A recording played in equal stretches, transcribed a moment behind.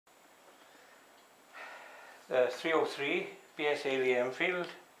303 BSA Enfield,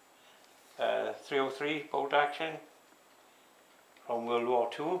 303 bolt action from World War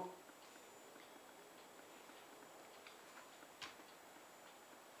II.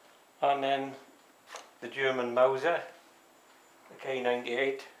 And then the German Mauser, the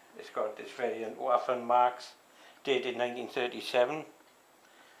K98. It's got this variant Waffen marks, dated 1937,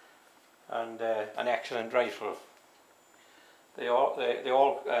 and an excellent rifle. They all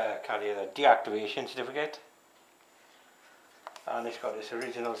carry the deactivation certificate, and it's got this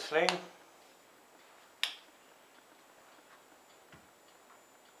original sling.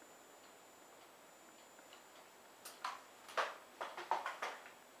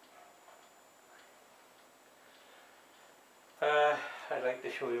 I'd like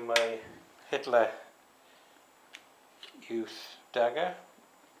to show you my Hitler Youth dagger,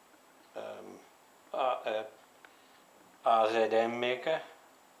 RZM maker,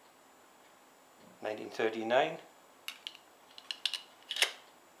 1939.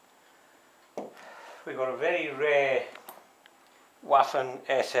 We've got a very rare Waffen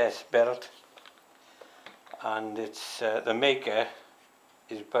SS belt, and it's the maker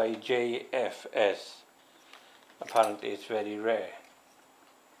is by JFS. Apparently it's very rare.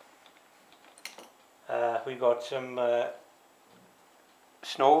 We got some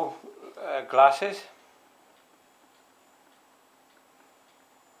snow glasses,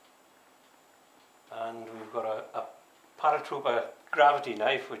 and we've got a paratrooper gravity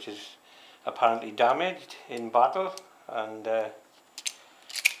knife which is apparently damaged in battle, and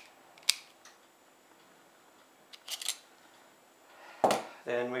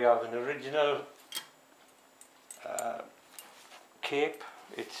then we have an original cape.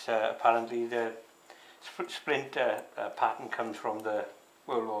 It's apparently the splinter pattern comes from the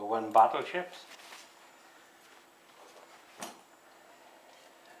World War I battleships.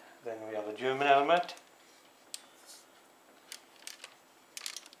 Then we have a German helmet.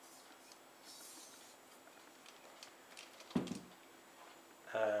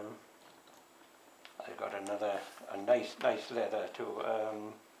 I got a nice leather too,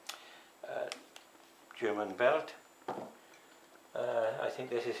 German belt. I think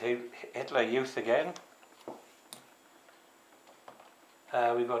this is Hitler Youth again.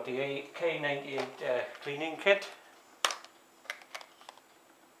 We got the K98 cleaning kit.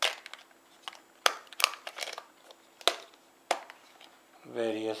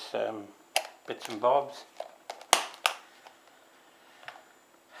 Various bits and bobs.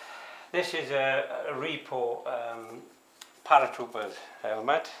 This is a repo paratrooper's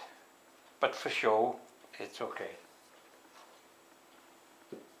helmet, but for show it's okay.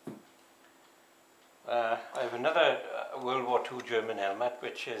 I have another World War II German helmet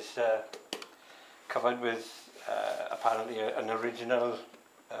which is covered with apparently an original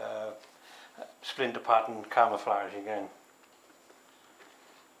splinter pattern camouflage again.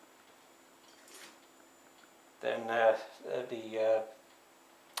 Then the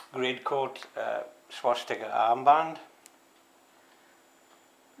grade coat swastika armband.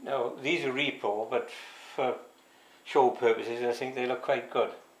 Now these are repo, but for show purposes I think they look quite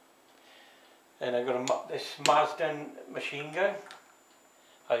good. And I've got this Mazda machine gun.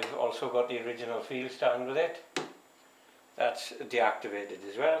 I've also got the original field stand with it. That's deactivated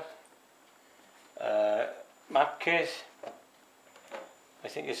as well. Map case. I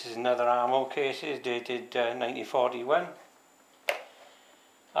think this is another ammo case, dated 1941.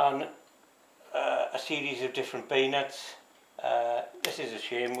 And a series of different bayonets. This is a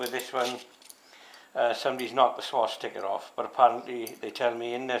shame with this one. Somebody's knocked the swastika off, but apparently they tell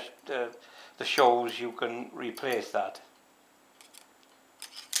me in the shows you can replace that.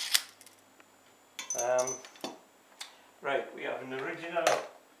 Right, we have an original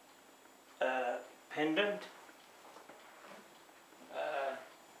pendant.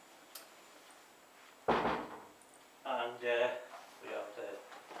 And we have the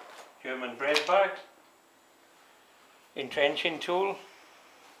German bread bag, entrenching tool,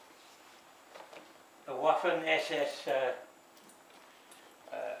 a Waffen SS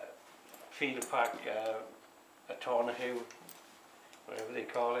field pack, a tornado, whatever they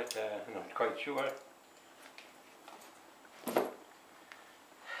call it, I'm not quite sure.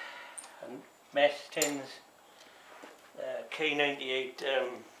 And mess tins, K98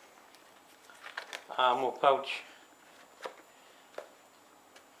 ammo pouch,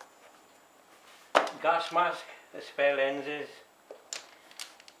 gas mask, the spare lenses,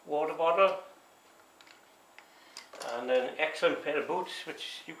 water bottle, and an excellent pair of boots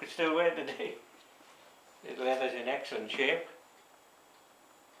which you could still wear today. The leather's in excellent shape.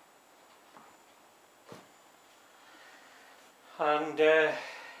 And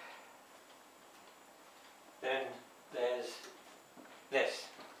Then there's this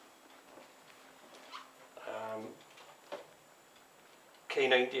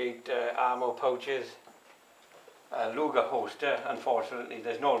K98 ammo pouches, Luger holster. Unfortunately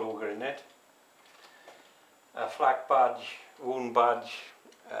there's no Luger in it. A flak badge, wound badge,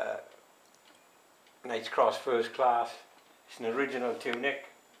 Knight's Cross First Class. It's an original tunic.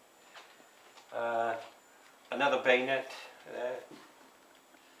 Another bayonet there.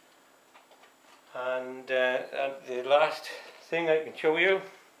 And the last thing I can show you,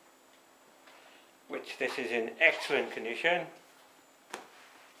 which this is in excellent condition.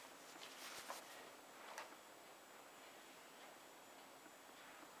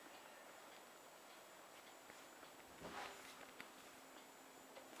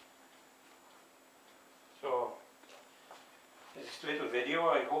 So, this is a little video.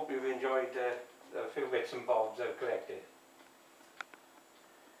 I hope you've enjoyed a few bits and bobs I've collected.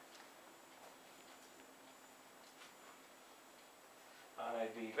 And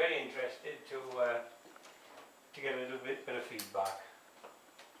I'd be very interested to get a little bit of feedback.